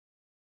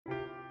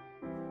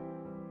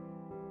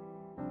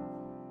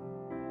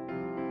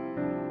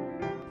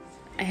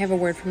have a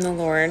word from the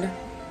Lord.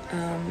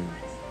 I'm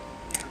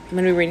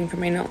going to be reading from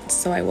my notes,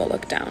 so I will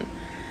look down.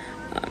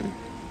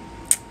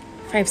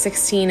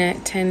 5:16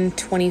 at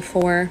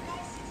 10:24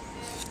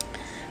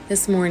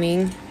 this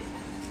morning.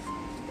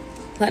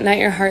 Let not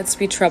your hearts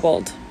be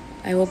troubled.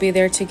 I will be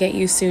there to get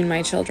you soon,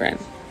 my children.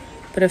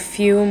 But a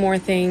few more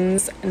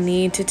things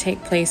need to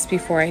take place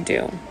before I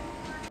do.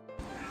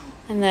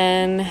 And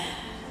then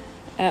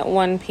at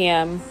 1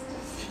 p.m.,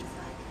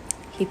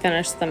 he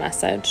finished the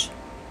message.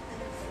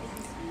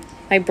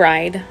 My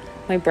bride,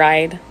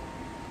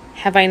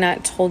 have I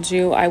not told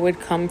you I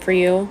would come for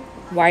you?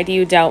 Why do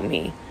you doubt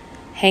me?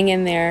 Hang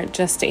in there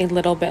just a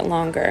little bit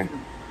longer,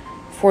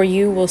 for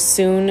you will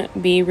soon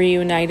be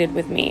reunited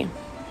with me.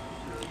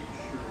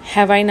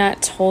 Have I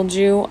not told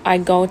you I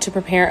go to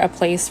prepare a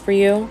place for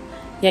you,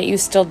 yet you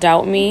still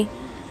doubt me?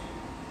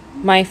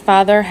 My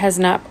Father has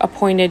not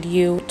appointed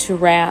you to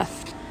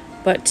wrath,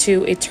 but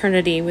to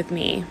eternity with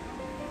me.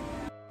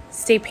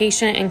 Stay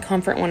patient and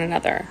comfort one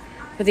another,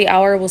 for the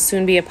hour will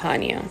soon be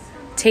upon you.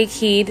 Take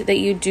heed that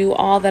you do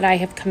all that I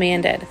have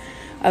commanded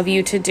of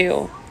you to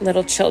do,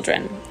 little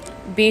children.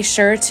 Be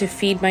sure to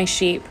feed my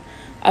sheep.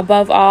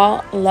 Above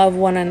all, love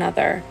one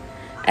another,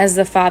 as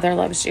the Father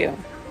loves you.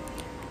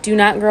 Do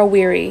not grow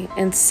weary.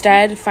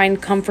 Instead,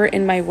 find comfort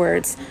in my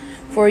words,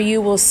 for you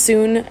will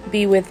soon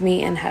be with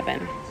me in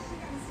heaven.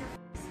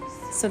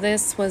 So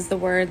this was the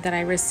word that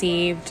I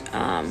received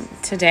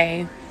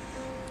today.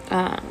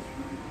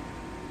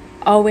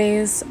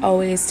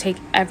 Always take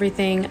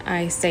everything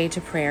I say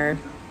to prayer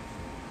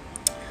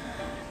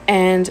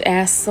and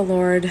ask the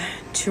Lord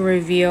to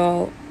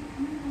reveal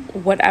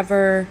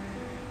whatever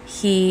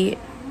He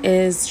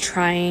is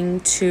trying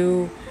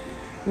to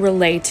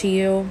relay to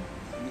you.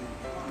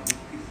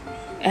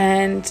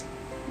 And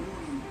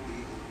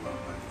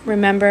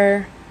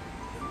remember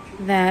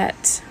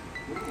that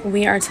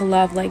we are to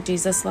love like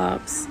Jesus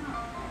loves.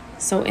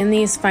 So in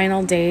these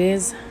final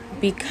days,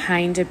 be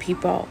kind to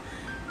people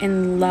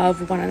and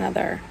love one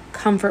another,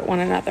 comfort one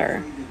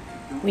another.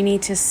 We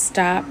need to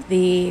stop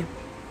the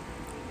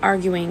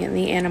arguing and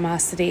the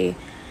animosity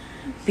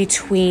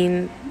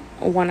between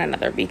one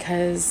another,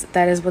 because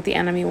that is what the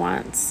enemy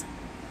wants.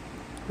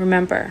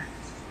 Remember,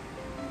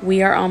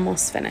 we are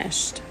almost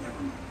finished.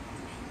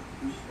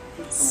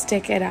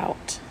 Stick it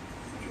out.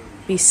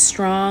 Be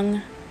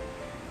strong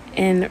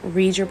and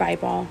read your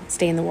Bible.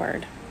 Stay in the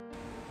Word.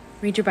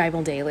 Read your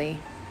Bible daily.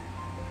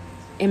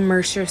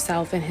 Immerse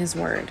yourself in His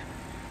Word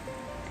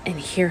and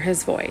hear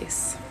His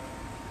voice.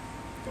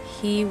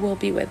 He will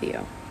be with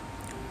you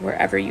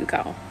wherever you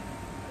go.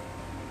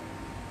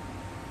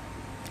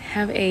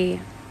 Have a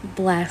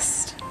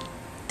blessed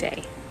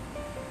day.